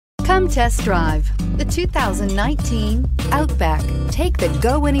Come test drive the 2019 Outback. Take the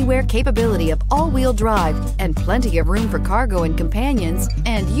go-anywhere capability of all-wheel drive and plenty of room for cargo and companions,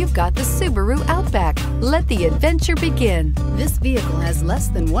 and you've got the Subaru Outback. Let the adventure begin. This vehicle has less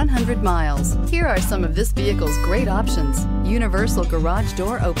than 100 miles. Here are some of this vehicle's great options: universal garage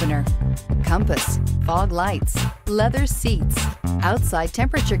door opener, compass, fog lights, leather seats, outside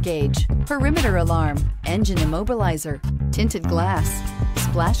temperature gauge, perimeter alarm, engine immobilizer, tinted glass,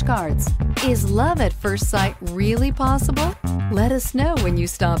 splash guards. Is love at first sight really possible? Let us know when you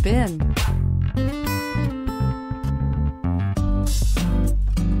stop in.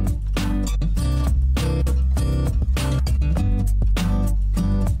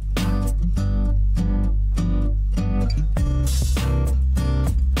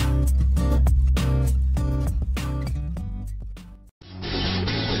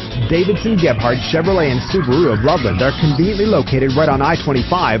 Davidson-Gebhardt Chevrolet and Subaru of Loveland are conveniently located right on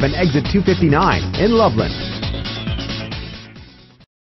I-25 and exit 259 in Loveland.